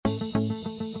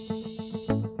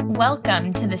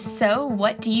Welcome to the So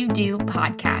What Do You Do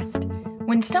podcast.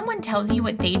 When someone tells you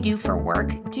what they do for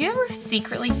work, do you ever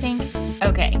secretly think,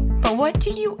 okay, but what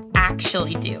do you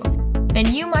actually do?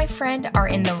 Then you, my friend, are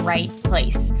in the right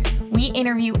place. We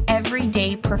interview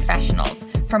everyday professionals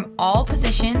from all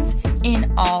positions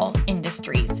in all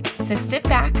industries. So sit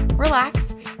back,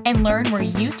 relax, and learn where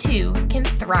you too can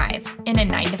thrive in a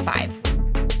 9-to-5.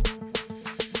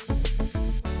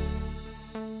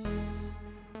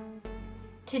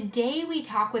 Today we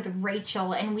talk with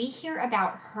Rachel and we hear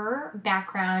about her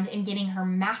background in getting her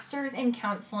master's in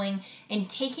counseling and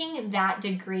taking that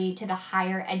degree to the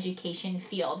higher education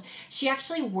field. She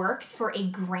actually works for a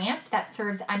grant that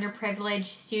serves underprivileged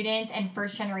students and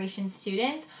first-generation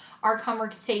students. Our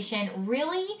conversation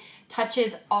really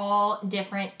touches all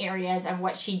different areas of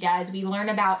what she does. We learn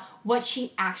about what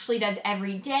she actually does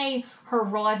every day, her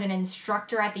role as an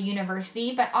instructor at the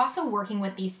university, but also working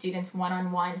with these students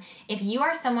one-on-one. If you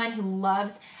are someone who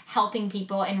loves helping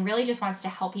people and really just wants to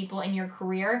help people in your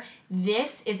career,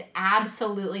 this is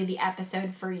absolutely the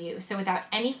episode for you. So without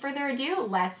any further ado,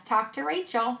 let's talk to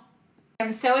Rachel.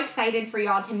 I'm so excited for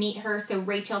y'all to meet her. So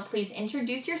Rachel, please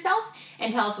introduce yourself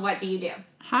and tell us, what do you do?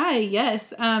 Hi,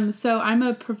 yes. So I'm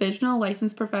a provisional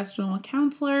licensed professional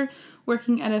counselor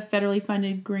working at a federally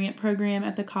funded grant program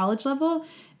at the college level,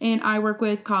 and I work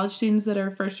with college students that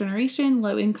are first generation,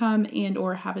 low income, and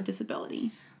or have a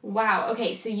disability. Wow.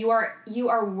 Okay, so you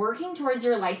are working towards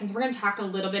your license. We're going to talk a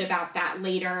little bit about that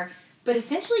later, but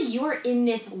essentially you are in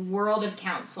this world of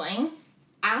counseling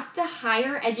at the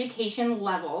higher education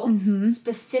level,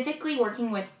 specifically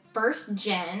working with first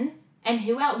gen. And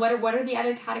who else? What are the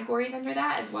other categories under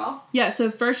that as well? Yeah, so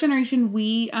first generation,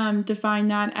 we define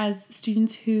that as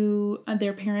students who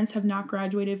their parents have not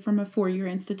graduated from a 4-year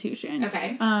institution.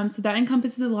 Okay. So that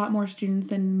encompasses a lot more students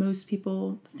than most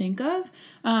people think of.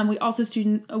 We also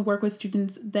work with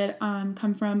students that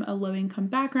come from a low-income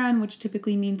background, which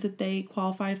typically means that they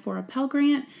qualify for a Pell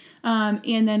Grant.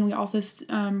 And then we also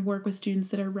work with students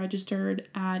that are registered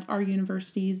at our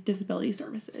university's disability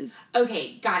services.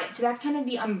 Okay, got it. So that's kind of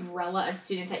the umbrella of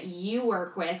students that you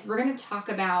work with. We're going to talk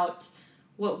about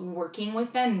what working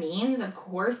with them means, of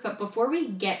course, but before we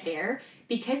get there,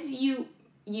 because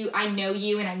I know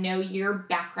you and I know your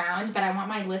background, but I want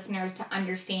my listeners to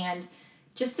understand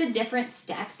just the different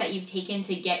steps that you've taken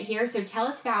to get here. So tell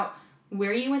us about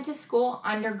where you went to school,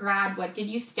 undergrad, what did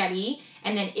you study,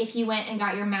 and then if you went and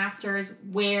got your master's,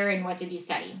 where and what did you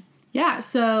study? Yeah,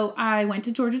 so I went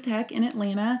to Georgia Tech in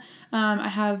Atlanta. I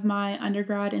have my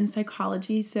undergrad in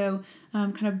psychology, so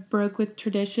kind of broke with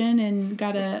tradition and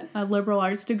got a liberal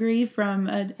arts degree from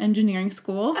an engineering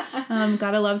school.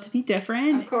 Gotta love to be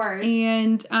different. Of course.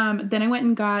 And then I went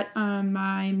and got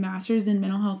my master's in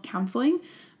mental health counseling.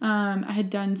 I had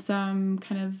done some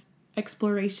kind of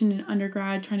exploration in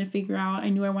undergrad, trying to figure out, I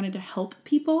knew I wanted to help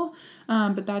people,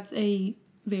 but that's a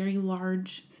very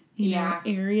large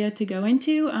area to go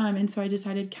into. And so I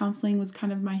decided counseling was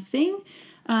kind of my thing.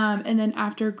 And then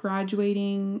after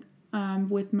graduating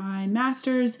with my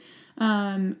master's,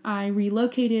 I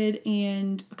relocated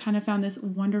and kind of found this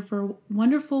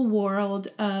wonderful world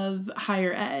of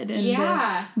higher ed and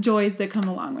the joys that come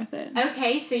along with it.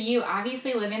 Okay, so you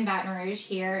obviously live in Baton Rouge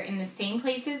here in the same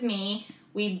place as me.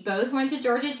 We both went to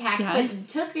Georgia Tech, but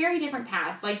took very different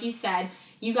paths. Like you said,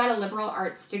 you got a liberal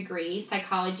arts degree,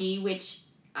 psychology, which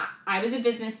I was a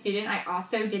business student. I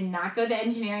also did not go the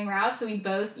engineering route, so we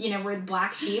both, were the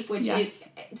black sheep, which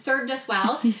served us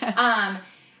well.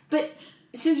 But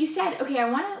so you said, okay, I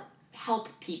want to help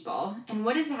people, and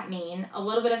what does that mean? A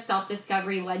little bit of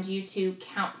self-discovery led you to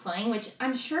counseling, which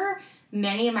I'm sure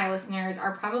many of my listeners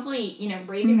are probably,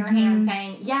 raising their hand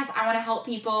saying, yes, I want to help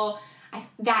people.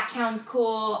 That sounds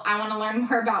cool. I want to learn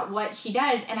more about what she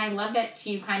does. And I love that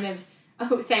you kind of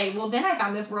say, well, then I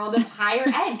found this world of higher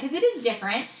ed, because it is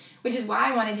different, which is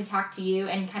why I wanted to talk to you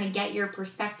and kind of get your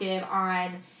perspective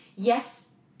on, yes,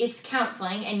 it's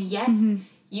counseling, and yes,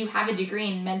 you have a degree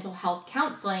in mental health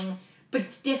counseling, but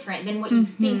it's different than what you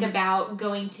think about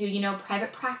going to,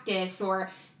 private practice or,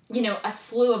 a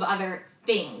slew of other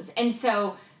things. And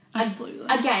so absolutely.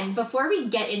 Again, before we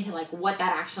get into what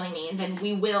that actually means, and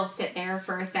we will sit there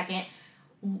for a second,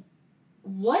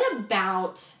 what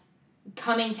about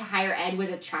coming to higher ed was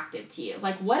attractive to you?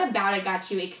 What about it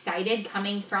got you excited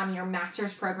coming from your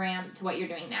master's program to what you're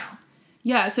doing now?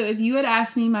 Yeah, so if you had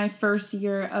asked me my first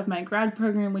year of my grad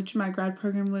program, which my grad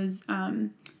program was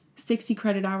 60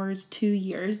 credit hours, 2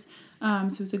 years, so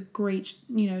it was a great,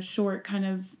 short kind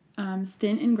of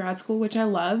stint in grad school, which I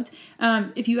loved.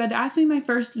 If you had asked me my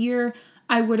first year,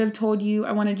 I would have told you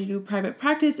I wanted to do private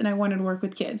practice and I wanted to work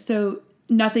with kids. So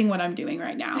nothing what I'm doing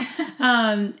right now.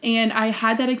 And I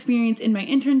had that experience in my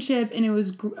internship, and it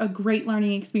was a great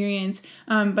learning experience.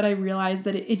 But I realized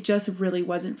that it just really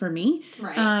wasn't for me.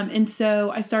 Right. And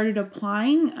so I started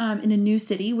applying in a new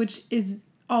city, which is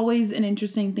always an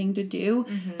interesting thing to do,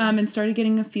 and started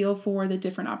getting a feel for the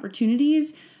different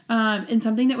opportunities. And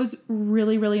something that was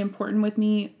really, really important with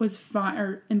me was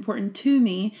important to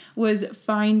me was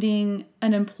finding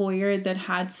an employer that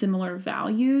had similar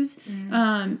values.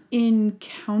 In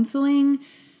counseling,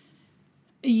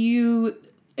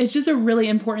 it's just a really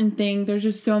important thing. There's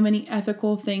just so many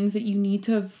ethical things that you need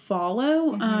to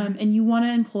follow, and you want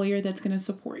an employer that's going to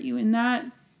support you in that.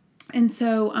 And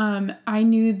so I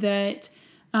knew that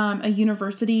a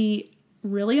university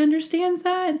really understands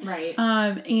that. Right.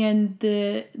 And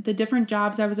the different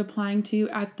jobs I was applying to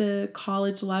at the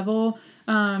college level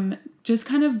just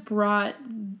kind of brought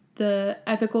the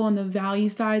ethical and the value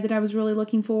side that I was really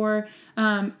looking for.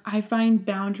 I find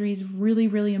boundaries really,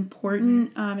 really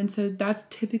important. And so that's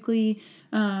typically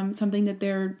something that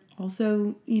they're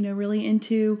also, really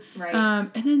into. Right.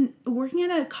 And then working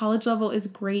at a college level is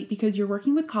great because you're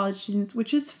working with college students,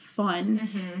 which is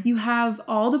fun. You have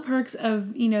all the perks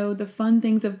of, the fun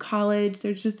things of college.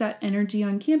 There's just that energy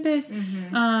on campus.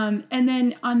 And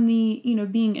then on the,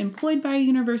 being employed by a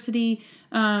university,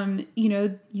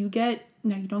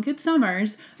 you don't get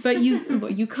summers, but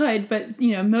you could, but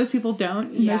most people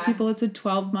don't. Yeah. Most people, it's a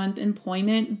 12-month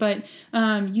employment, but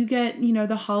you get,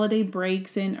 the holiday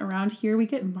breaks, and around here we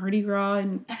get Mardi Gras,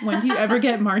 and when do you ever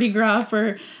get Mardi Gras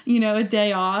for, a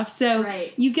day off? So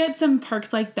right. You get some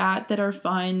perks like that are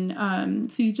fun.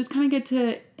 So you just kind of get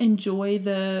to enjoy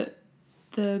the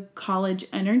college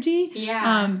energy.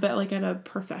 Yeah. But like at a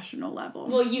professional level.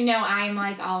 Well, I'm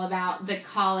like all about the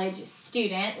college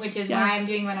student, which is why I'm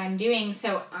doing what I'm doing.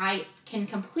 So I can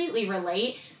completely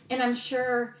relate. And I'm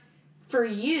sure for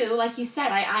you, like you said,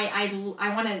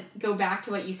 I want to go back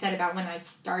to what you said about when I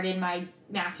started my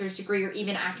master's degree, or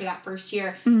even after that first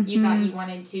year, you thought you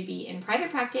wanted to be in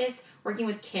private practice, working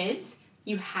with kids.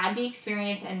 You had the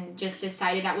experience and just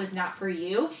decided that was not for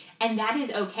you. And that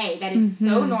is okay. That is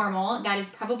so normal. That is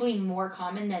probably more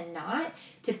common than not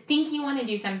to think you want to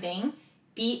do something,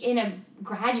 be in a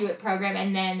graduate program,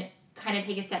 and then kind of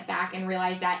take a step back and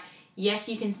realize that, yes,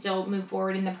 you can still move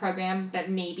forward in the program, but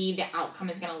maybe the outcome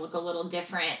is going to look a little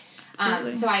different.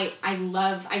 So I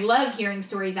love hearing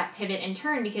stories that pivot and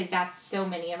turn, because that's so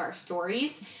many of our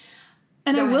stories.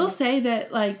 And I will say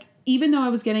that, like, even though I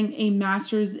was getting a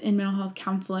master's in mental health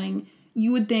counseling,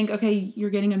 you would think, okay, you're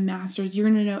getting a master's, you're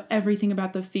going to know everything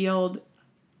about the field.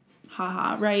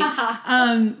 Haha,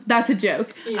 right? That's a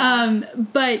joke. Yeah.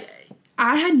 But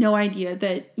I had no idea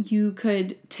that you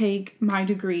could take my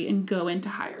degree and go into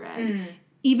higher ed.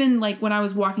 Even like when I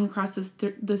was walking across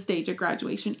the stage at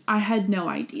graduation, I had no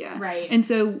idea. Right. And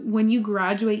so when you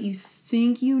graduate, you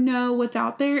think you know what's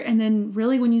out there. And then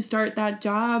really when you start that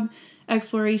job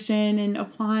exploration and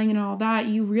applying and all that,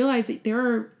 you realize that there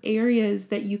are areas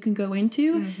that you can go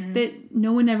into that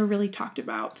no one ever really talked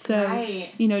about. So,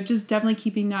 just definitely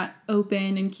keeping that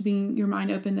open and keeping your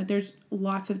mind open, that there's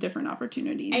lots of different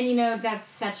opportunities. And that's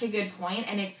such a good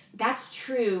point. And that's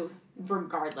true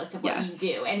regardless of what you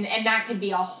do. And that could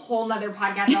be a whole nother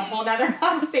podcast, a whole nother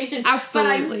conversation.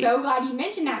 Absolutely. But I'm so glad you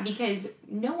mentioned that, because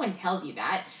no one tells you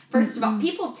that. First of all,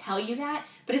 people tell you that,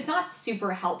 but it's not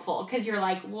super helpful, because you're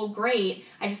like, well, great,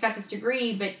 I just got this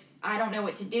degree, but I don't know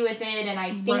what to do with it, and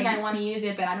I think I want to use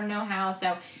it, but I don't know how.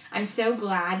 So I'm so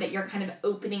glad that you're kind of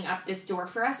opening up this door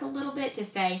for us a little bit to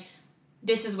say,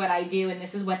 this is what I do, and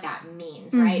this is what that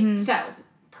means, right? So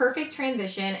perfect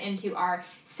transition into our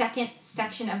second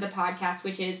section of the podcast,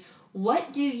 which is,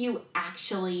 what do you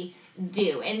actually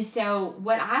do? And so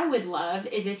what I would love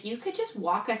is if you could just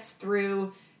walk us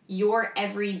through your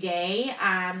everyday,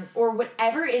 or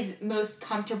whatever is most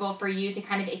comfortable for you, to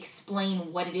kind of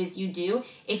explain what it is you do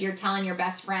if you're telling your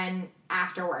best friend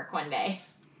after work one day.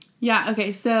 Yeah,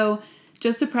 okay, so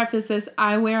just to preface this,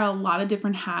 I wear a lot of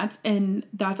different hats, and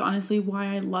that's honestly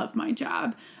why I love my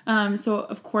job. So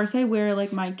of course I wear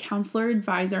like my counselor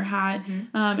advisor hat,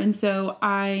 and so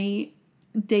I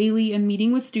daily am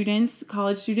meeting with students,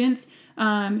 college students,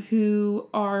 who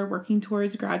are working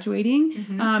towards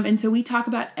graduating. And so we talk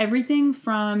about everything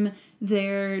from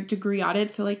their degree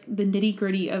audit, so like the nitty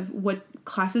gritty of what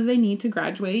classes they need to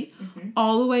graduate,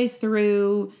 all the way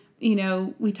through,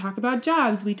 we talk about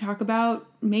jobs, we talk about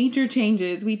major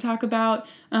changes, we talk about,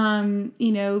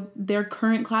 their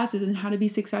current classes and how to be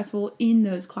successful in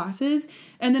those classes.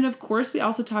 And then of course we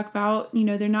also talk about,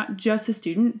 they're not just a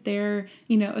student, they're,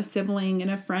 a sibling and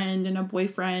a friend and a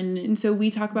boyfriend. And so we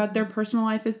talk about their personal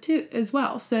life as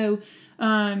well. So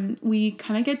we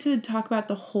kind of get to talk about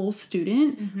the whole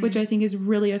student, which I think is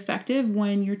really effective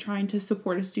when you're trying to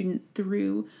support a student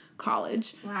through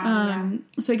college. Wow,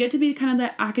 So I get to be kind of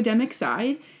the academic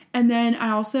side. And then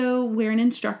I also wear an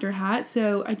instructor hat.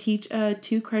 So I teach a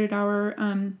 2-credit-hour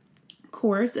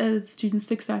course, a student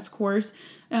success course.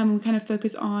 We kind of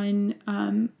focus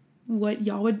on what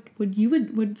y'all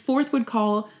would fourth would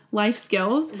call life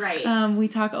skills. Right. We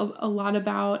talk a lot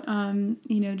about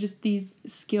just these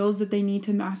skills that they need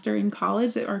to master in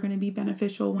college that are going to be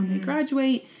beneficial when they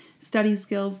graduate, study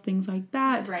skills, things like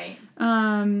that. Right.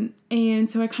 And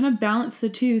so I kind of balance the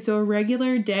two. So a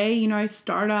regular day, I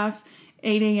start off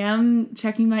 8 a.m.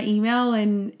 checking my email,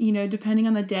 and depending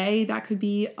on the day, that could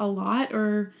be a lot,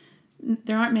 or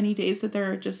there aren't many days that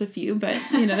there are just a few, but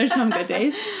there's some good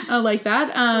days like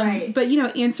that. Right. But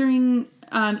answering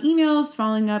emails,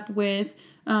 following up with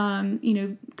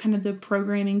kind of the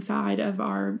programming side of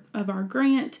our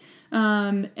grant,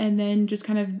 and then just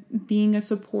kind of being a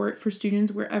support for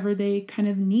students wherever they kind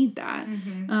of need that.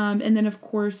 And then of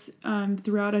course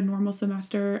throughout a normal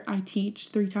semester, I teach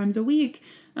 3 times a week.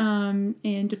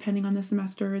 And depending on the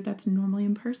semester, that's normally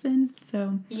in person.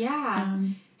 So yeah.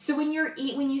 So when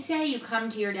you say you come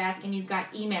to your desk and you've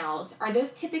got emails, are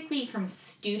those typically from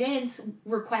students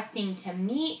requesting to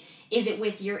meet? Is it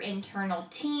with your internal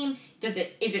team? Is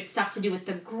it stuff to do with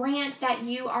the grant that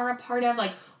you are a part of?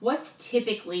 Like, what's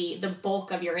typically the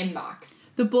bulk of your inbox?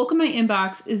 The bulk of my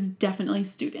inbox is definitely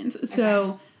students.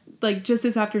 So like just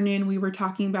this afternoon, we were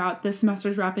talking about the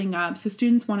semester's wrapping up. So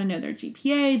students want to know their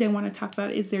GPA. They want to talk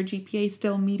about, is their GPA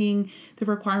still meeting the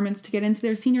requirements to get into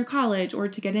their senior college or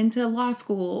to get into law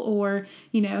school? Or,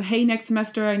 hey, next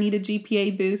semester I need a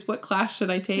GPA boost. What class should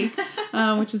I take?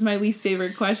 Which is my least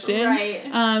favorite question.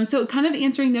 Right. So kind of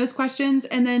answering those questions.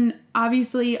 And then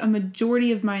obviously a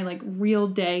majority of my real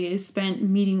day is spent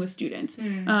meeting with students.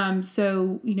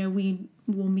 So, we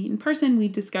will meet in person. We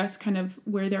discuss kind of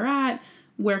where they're at.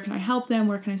 Where can I help them?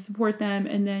 Where can I support them?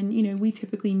 And then, we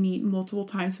typically meet multiple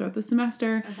times throughout the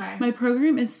semester. Okay. My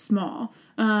program is small.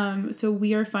 So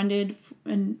we are funded,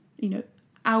 and,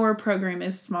 our program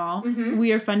is small.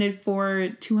 We are funded for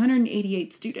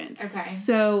 288 students. Okay.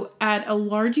 So at a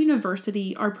large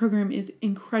university, our program is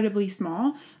incredibly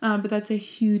small, but that's a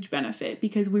huge benefit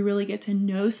because we really get to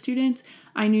know students.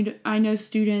 I know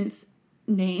students'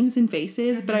 names and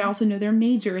faces, but I also know their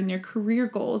major and their career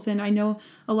goals, and I know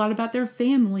a lot about their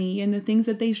family and the things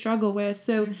that they struggle with.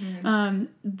 So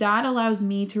that allows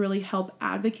me to really help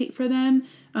advocate for them,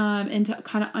 and to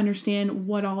kind of understand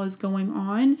what all is going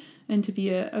on and to be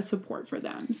a support for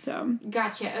them. So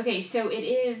gotcha. Okay, so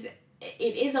it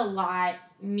is a lot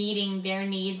meeting their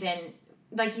needs, and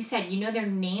like you said, their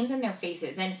names and their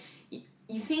faces, and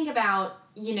you think about,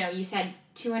 you said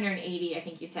 280, I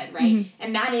think you said, right?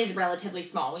 And that is relatively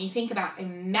small. When you think about a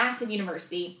massive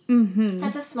university,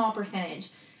 that's a small percentage.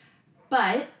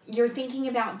 But you're thinking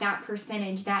about that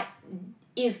percentage that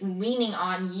is leaning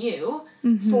on you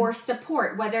for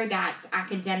support, whether that's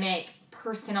academic,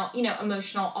 personal,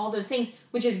 emotional, all those things,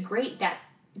 which is great that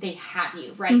they have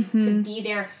you, right? To be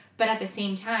there. But at the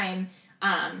same time,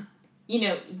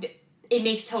 it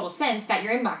makes total sense that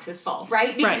your inbox is full,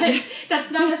 right? Because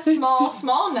that's not a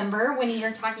small number when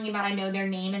you're talking about, I know their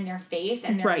name and their face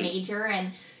and their major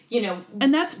and,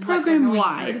 and that's program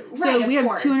wide. So we have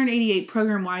course. 288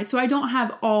 program wide. So I don't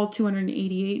have all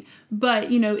 288, but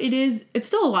it's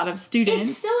still a lot of students.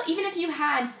 It's still, even if you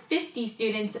had 50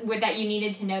 students that you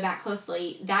needed to know that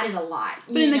closely, that is a lot.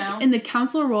 But in the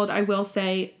counselor world, I will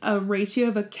say a ratio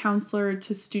of a counselor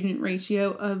to student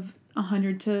ratio of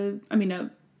 1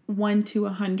 to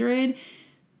 100,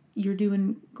 you're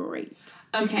doing great.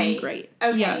 Okay. Great.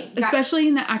 Okay. Yeah. Especially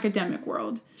in the academic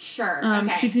world. Sure.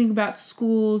 Because if you think about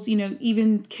schools,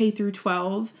 even K through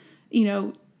 12,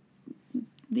 you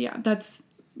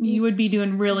would be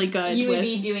doing really good. You would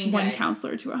be doing one good.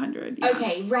 Counselor to 100. Yeah.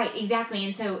 Okay. Right. Exactly.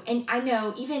 And I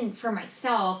know even for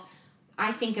myself,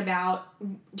 I think about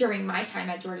during my time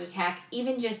at Georgia Tech,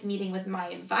 even just meeting with my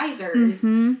advisors,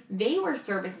 they were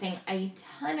servicing a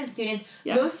ton of students,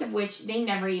 most of which they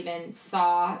never even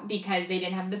saw because they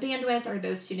didn't have the bandwidth or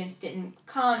those students didn't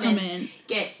come in.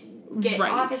 get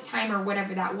office time or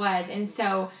whatever that was. And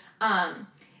so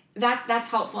that's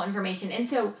helpful information. And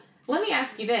so let me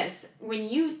ask you this. When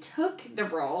you took the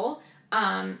role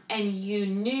and you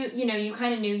knew, you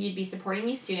kind of knew you'd be supporting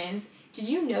these students, did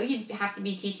you know you'd have to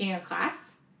be teaching a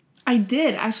class? I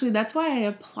did. Actually, that's why I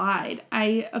applied.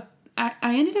 I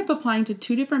I ended up applying to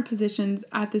 2 different positions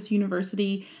at this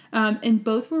university, and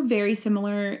both were very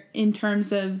similar in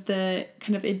terms of the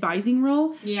kind of advising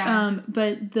role. Yeah.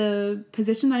 But the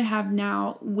position I have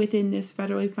now within this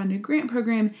federally funded grant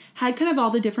program had kind of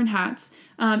all the different hats,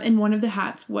 and one of the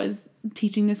hats was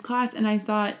teaching this class, and I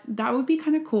thought that would be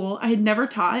kind of cool. I had never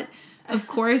taught. Of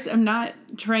course, I'm not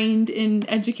trained in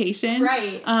education.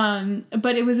 Right.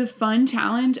 But it was a fun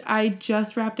challenge. I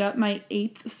just wrapped up my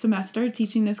 8th semester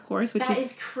teaching this course, which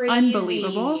is crazy.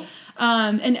 Unbelievable.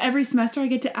 And every semester I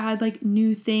get to add like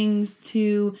new things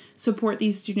to support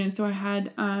these students. So I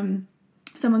had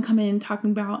someone come in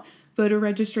talking about voter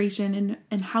registration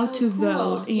and how to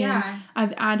vote. And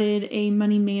I've added a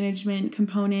money management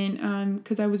component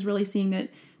because I was really seeing that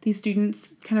these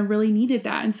students kind of really needed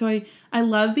that. And so I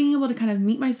love being able to kind of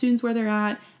meet my students where they're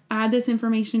at, add this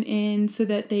information in so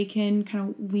that they can kind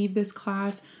of leave this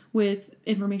class with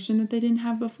information that they didn't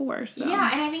have before. So yeah,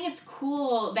 and I think it's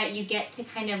cool that you get to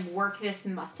kind of work this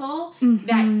muscle mm-hmm.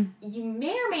 that you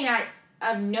may or may not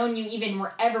have known you even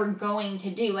were ever going to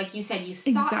do. Like you said, you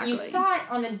saw it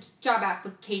on the job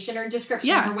application or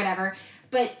description or whatever,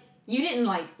 but you didn't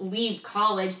like leave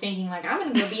college thinking like, I'm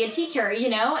going to go be a teacher, you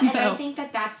know? And I think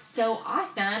that that's so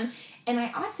awesome. And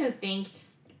I also think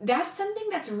that's something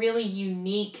that's really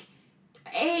unique,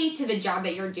 to the job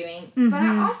that you're doing. Mm-hmm. But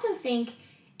I also think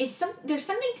there's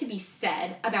something to be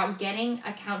said about getting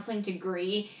a counseling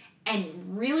degree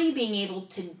and really being able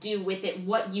to do with it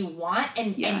what you want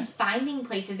and finding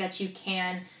places that you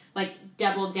can like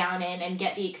double down in and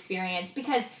get the experience.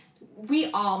 Because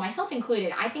we all, myself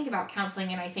included, I think about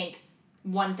counseling and I think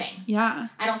one thing. Yeah.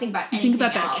 I don't think about anything else.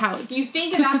 Think about else. that couch. You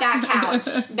think about that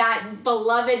couch, that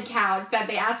beloved couch that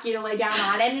they ask you to lay down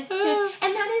on, and it's just,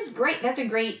 and that is great. That's a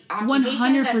great occupation.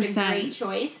 100%. That's a great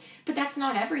choice, but that's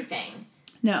not everything.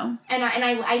 No. And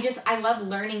I love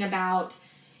learning about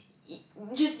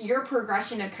just your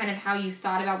progression of kind of how you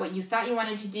thought about what you thought you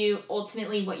wanted to do,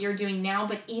 ultimately what you're doing now,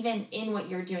 but even in what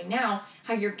you're doing now,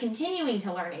 how you're continuing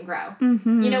to learn and grow.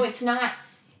 Mm-hmm. You know, it's not,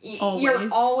 always.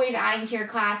 You're always adding to your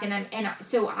class. And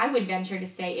so I would venture to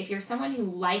say, if you're someone who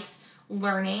likes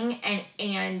learning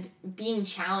and being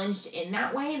challenged in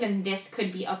that way, then this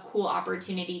could be a cool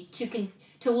opportunity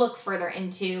to look further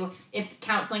into. If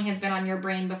counseling has been on your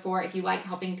brain before, if you like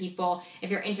helping people, if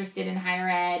you're interested in higher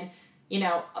ed, you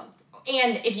know,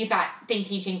 and if you think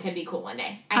teaching could be cool one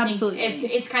day. Absolutely. I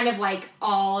think it's kind of like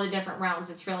all the different realms.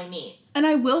 It's really neat. And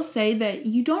I will say that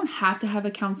you don't have to have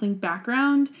a counseling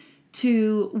background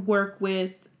to work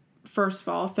with, first of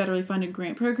all, federally funded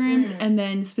grant programs. Mm-hmm. And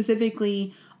then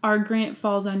specifically, our grant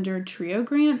falls under TRIO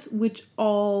grants, which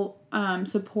all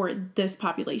support this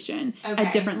population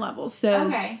at different levels.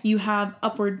 So you have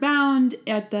Upward Bound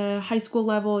at the high school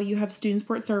level, you have Student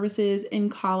Support Services in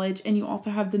college, and you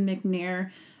also have the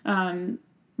McNair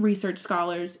research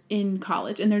scholars in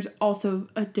college. And there's also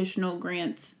additional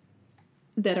grants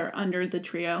that are under the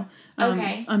TRIO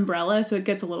umbrella, so it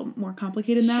gets a little more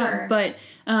complicated than that. Sure. But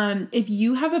if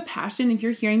you have a passion, if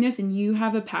you're hearing this and you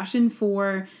have a passion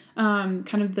for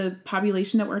kind of the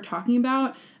population that we're talking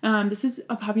about, this is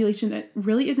a population that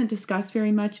really isn't discussed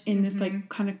very much in this like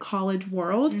kind of college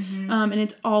world. Mm-hmm. And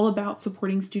it's all about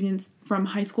supporting students from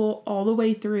high school all the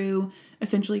way through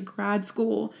essentially grad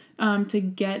school to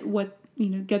get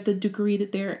get the degree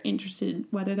that they're interested in,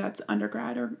 whether that's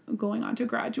undergrad or going on to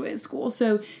graduate school.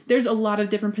 So there's a lot of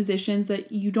different positions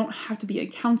that you don't have to be a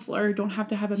counselor, don't have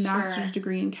to have a master's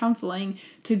degree in counseling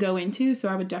to go into. So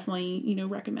I would definitely,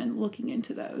 recommend looking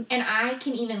into those. And I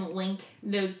can even link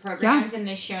those programs in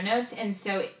the show notes. And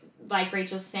so like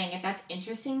Rachel's saying, if that's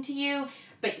interesting to you,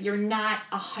 but you're not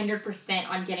 100%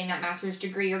 on getting that master's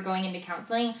degree or going into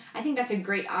counseling, I think that's a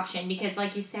great option because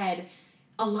like you said,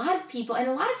 a lot of people and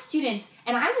a lot of students,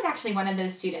 and I was actually one of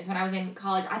those students when I was in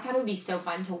college, I thought it would be so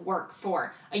fun to work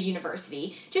for a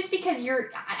university. Just because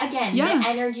the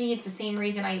energy, it's the same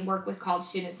reason I work with college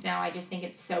students now. I just think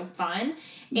it's so fun.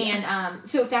 Yes. And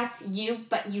so if that's you,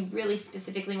 but you really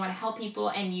specifically want to help people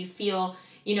and you feel,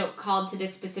 called to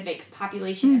this specific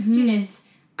population of students,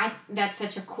 that's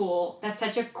such a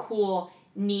cool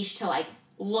niche to like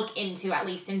look into at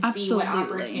least and see what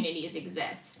opportunities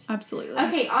exist. Absolutely.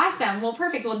 Okay, awesome. Well,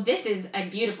 perfect. Well, this is a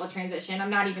beautiful transition. I'm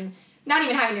not even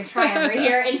having to try over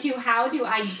here into how do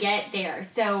I get there.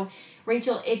 So,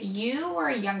 Rachel, if you were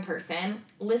a young person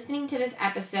listening to this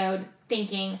episode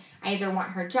thinking I either want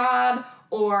her job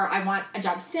or I want a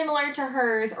job similar to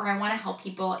hers or I want to help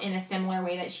people in a similar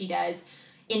way that she does,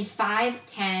 in 5,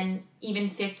 10, even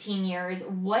 15 years,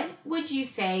 what would you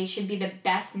say should be the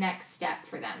best next step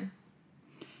for them?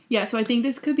 Yeah, so I think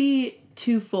this could be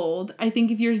twofold. I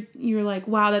think if you're like,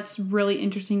 wow, that's really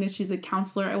interesting that she's a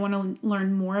counselor. I want to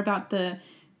learn more about the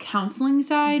counseling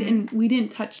side, and we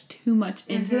didn't touch too much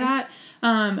into that.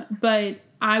 But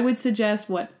I would suggest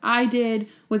what I did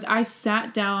was I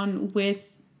sat down with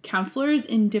counselors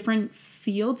in different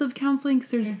fields of counseling,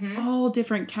 because there's all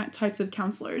different types of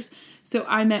counselors. So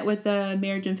I met with a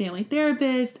marriage and family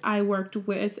therapist. I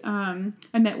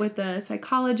met with a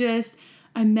psychologist.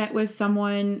 I met with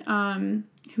someone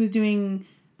who was doing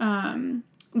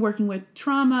working with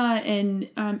trauma and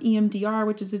EMDR,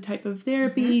 which is a type of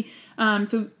therapy.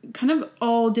 So kind of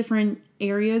all different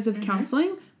areas of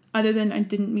counseling, other than I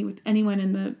didn't meet with anyone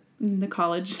in the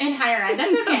college. In higher ed,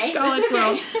 that's okay. College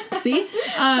world. See?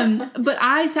 But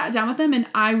I sat down with them and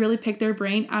I really picked their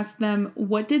brain, asked them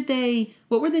what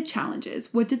were the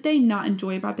challenges? What did they not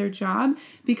enjoy about their job?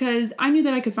 Because I knew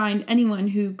that I could find anyone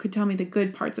who could tell me the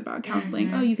good parts about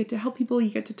counseling. Oh, you get to help people, you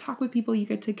get to talk with people, you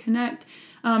get to connect.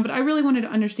 But I really wanted to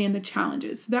understand the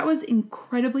challenges. So that was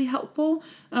incredibly helpful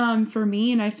for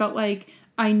me, and I felt like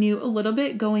I knew a little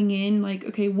bit going in, like,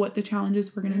 okay, what the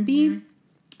challenges were going to be.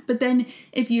 But then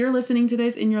if you're listening to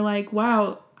this and you're like,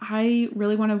 wow, I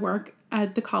really want to work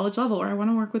at the college level, or I want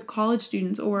to work with college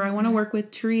students, or I want to work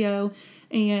with TRIO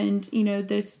and,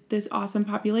 this awesome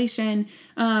population,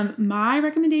 my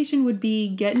recommendation would be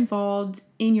get involved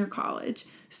in your college.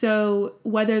 So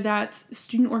whether that's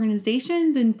student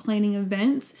organizations and planning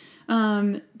events,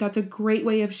 that's a great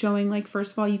way of showing, like,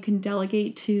 first of all, you can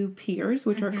delegate to peers,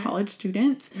 which are college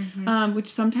students, which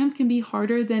sometimes can be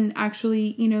harder than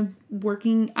actually,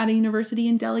 working at a university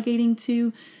and delegating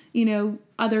to,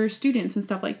 other students and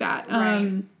stuff like that.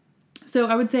 Right. So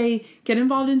I would say get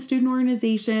involved in student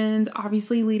organizations,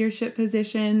 obviously leadership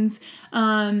positions,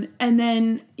 and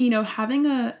then, having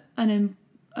a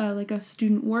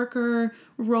student worker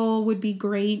role would be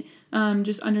great.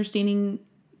 Just understanding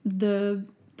the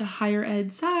higher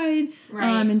ed side,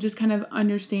 and just kind of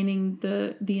understanding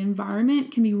the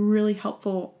environment can be really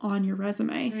helpful on your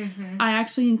resume. I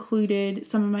actually included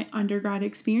some of my undergrad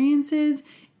experiences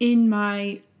in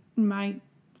my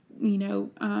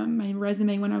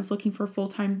resume when I was looking for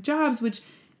full-time jobs, which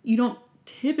you don't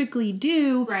typically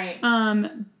do. Right.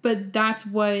 But that's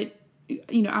what,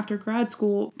 after grad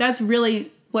school, that's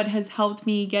really what has helped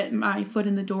me get my foot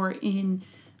in the door in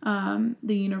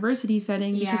the university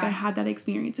setting, because I had that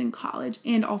experience in college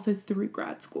and also through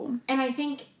grad school. And I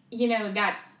think,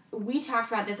 that we talked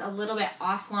about this a little bit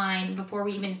offline before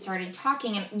we even started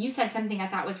talking, and you said something I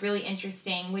thought was really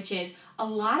interesting, which is a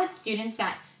lot of students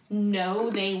that know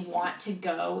they want to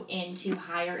go into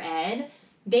higher ed,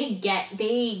 they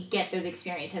get those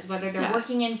experiences, whether they're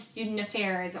working in student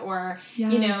affairs or, the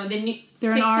new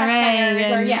they're success an RA centers,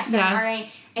 or they're an RA.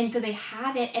 And so they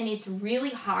have it, and it's really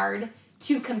hard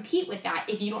to compete with that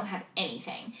if you don't have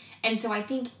anything. And so I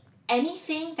think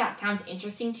anything that sounds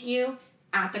interesting to you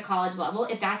at the college level,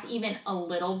 if that's even a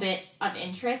little bit of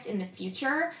interest in the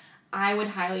future, I would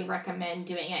highly recommend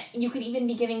doing it. You could even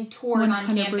be giving tours 100%.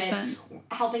 On campus,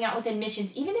 helping out with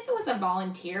admissions. Even if it was a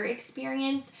volunteer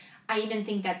experience, I even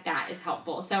think that is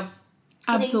helpful. So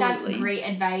I think that's great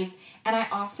advice. And I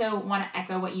also want to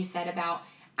echo what you said about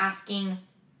asking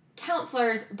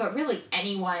counselors, but really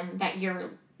anyone that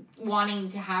you're wanting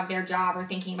to have their job or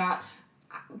thinking about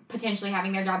potentially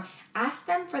having their job, ask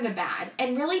them for the bad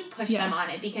and really push them on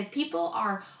it, because people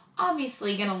are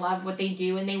obviously going to love what they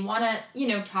do and they want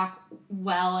to, talk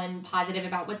well and positive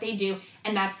about what they do,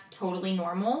 and that's totally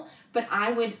normal. But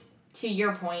I would, to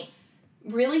your point,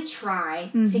 really try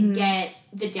to get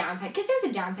the downside, because there's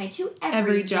a downside to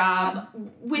every job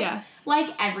with like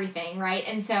everything, right?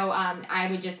 And so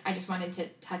I just wanted to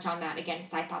touch on that again,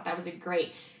 because I thought that was a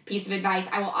great piece of advice.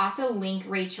 I will also link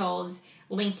Rachel's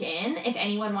LinkedIn if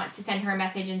anyone wants to send her a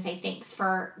message and say thanks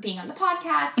for being on the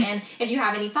podcast. And if you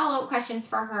have any follow-up questions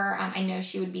for her, I know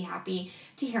she would be happy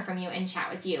to hear from you and chat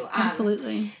with you.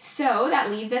 Absolutely. So that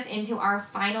leads us into our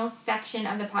final section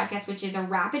of the podcast, which is a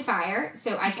rapid fire.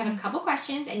 So I just have a couple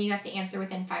questions and you have to answer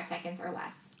within 5 seconds or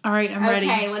less. All right, I'm ready.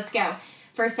 Okay, let's go.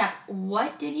 First up,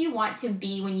 what did you want to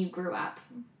be when you grew up?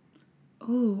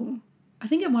 Ooh, I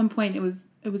think at one point it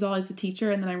was always a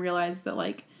teacher, and then I realized that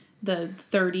like the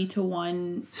 30 to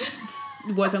 1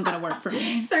 wasn't going to work for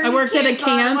me. I worked at a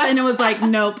camp and it was like,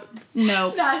 nope.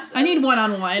 I need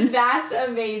one-on-one. That's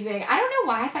amazing. I don't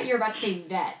know why I thought you were about to say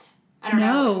vet. I don't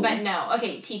know. But no.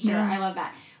 Okay, teacher. I love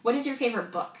that. What is your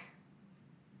favorite book?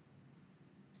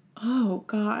 Oh,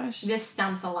 gosh. This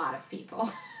stumps a lot of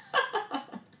people.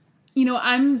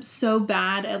 I'm so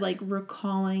bad at like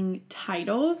recalling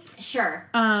titles. Sure.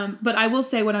 But I will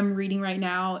say what I'm reading right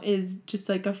now is just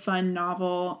like a fun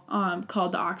novel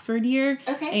called The Oxford Year.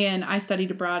 Okay. And I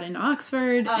studied abroad in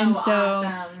Oxford. Oh, and so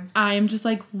awesome. I am just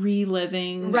like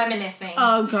reminiscing.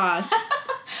 Oh gosh.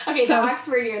 Okay, so The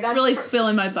Oxford Year. That's really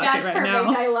filling my bucket right now. That's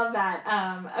perfect. I love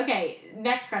that. Okay,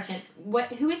 next question.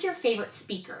 Who is your favorite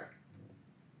speaker?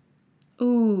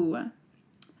 Ooh.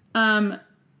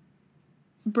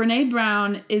 Brene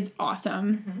Brown is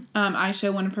awesome. Mm-hmm. I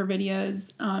show one of her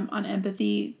videos on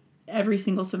empathy every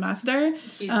single semester.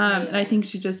 She's amazing. And I think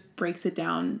she just breaks it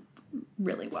down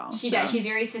really well. She does. She's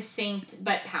very succinct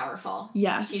but powerful.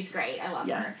 Yes. She's great. I love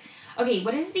her. Okay,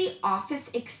 what is the office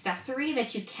accessory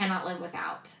that you cannot live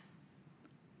without?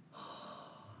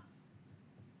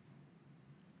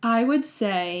 I would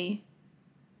say,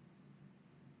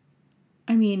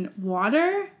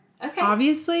 water. Okay.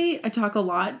 Obviously, I talk a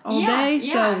lot all day,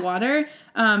 so water.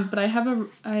 But I have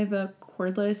a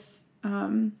cordless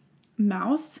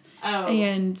mouse. Oh.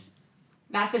 And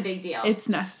that's a big deal. It's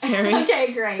necessary.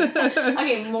 Okay, great.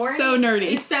 Okay, morning. So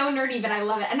nerdy. It's so nerdy, but I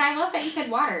love it. And I love that you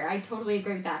said water. I totally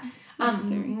agree with that.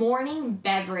 Necessary. Morning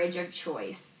beverage of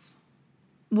choice.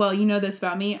 Well, you know this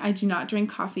about me. I do not drink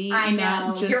coffee. I and know.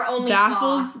 That just Your only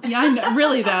baffles. flaw. Yeah, I know.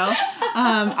 Really though.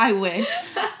 I wish.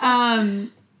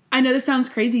 I know this sounds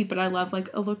crazy, but I love like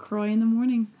a LaCroix in the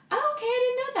morning. Oh, okay. I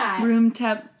didn't know that. Room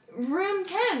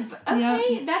temp.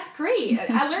 Okay, yep. That's great.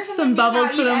 I learned some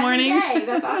bubbles for the morning.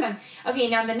 That's awesome. Okay,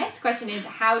 now the next question is,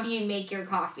 how do you make your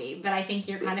coffee? But I think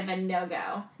you're kind of a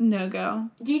no-go. No-go.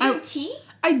 Do you drink tea?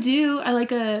 I do. I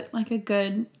like a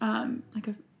good like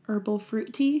a herbal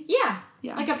fruit tea. Yeah.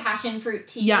 Yeah. Like a passion fruit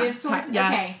tea of sorts?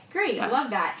 Yes. Okay, great. Yes.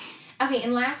 Love that. Okay,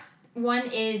 and last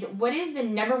one is, what is the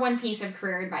number one piece of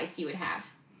career advice you would have?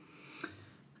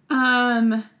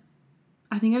 I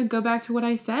think I'd go back to what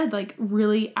I said, like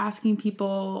really asking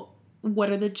people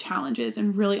what are the challenges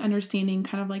and really understanding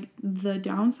kind of like the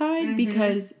downside,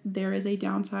 because there is a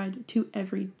downside to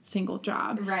every single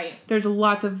job. Right. There's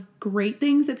lots of great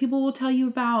things that people will tell you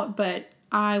about, but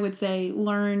I would say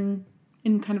learn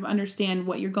and kind of understand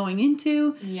what you're going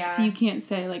into. Yeah. So you can't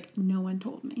say like, no one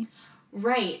told me.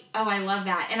 Right. Oh, I love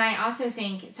that. And I also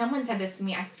think, someone said this to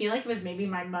me, I feel like it was maybe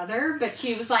my mother, but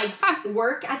she was like,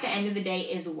 work at the end of the day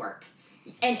is work.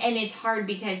 And it's hard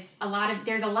because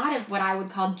there's a lot of what I would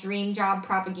call dream job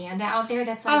propaganda out there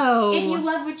that's like, if you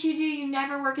love what you do, you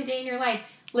never work a day in your life.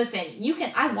 Listen,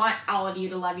 I want all of you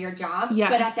to love your job,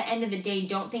 but at the end of the day,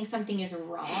 don't think something is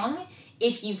wrong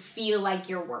if you feel like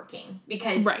you're working,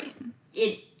 because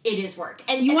it is work.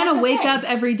 And you want to wake up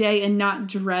every day and not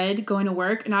dread going to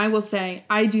work. And I will say,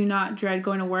 I do not dread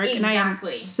going to work. Exactly. And I am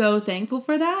so thankful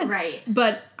for that. Right.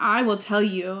 But I will tell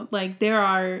you, like, there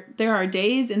are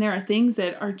days and there are things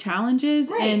that are challenges.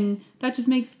 Right. And that just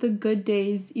makes the good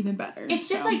days even better. It's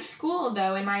just like school,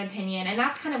 though, in my opinion. And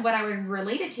that's kind of what I would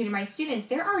relate it to my students.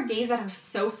 There are days that are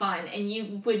so fun and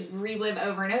you would relive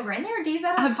over and over. And there are days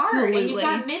that are hard. And you've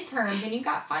got midterms and you've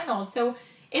got finals. So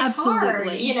it's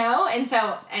hard, you know? And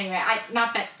so, anyway,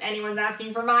 not that anyone's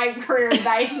asking for my career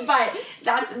advice, but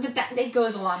it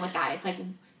goes along with that. It's like,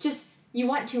 just, you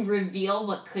want to reveal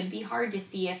what could be hard to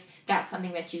see if that's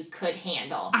something that you could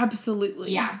handle.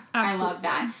 Absolutely. Yeah, absolutely. I love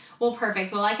that. Well,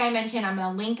 perfect. Well, like I mentioned, I'm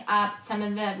going to link up some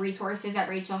of the resources that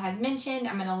Rachel has mentioned.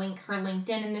 I'm going to link her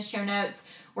LinkedIn in the show notes.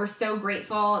 We're so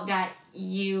grateful that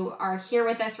you are here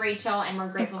with us, Rachel, and we're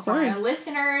grateful for our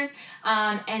listeners.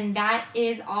 And that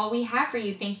is all we have for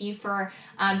you. Thank you for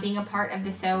being a part of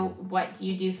the So What Do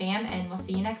You Do fam, and we'll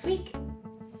see you next week.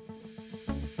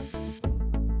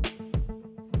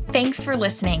 Thanks for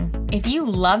listening. If you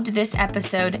loved this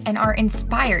episode and are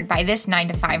inspired by this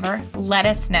 9-to-5er, let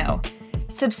us know.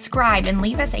 Subscribe and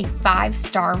leave us a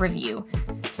 5-star review.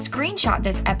 Screenshot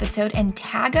this episode and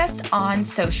tag us on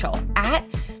social at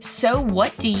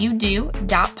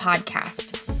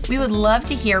sowhatdoyoudo.podcast. We would love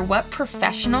to hear what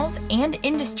professionals and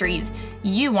industries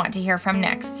you want to hear from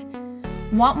next.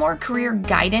 Want more career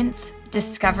guidance,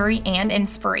 discovery, and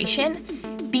inspiration?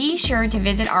 Be sure to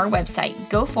visit our website,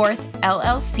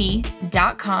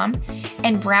 goforthllc.com,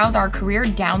 and browse our career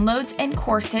downloads and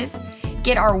courses,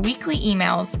 get our weekly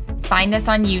emails, find us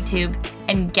on YouTube,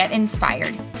 and get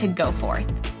inspired to go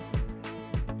forth.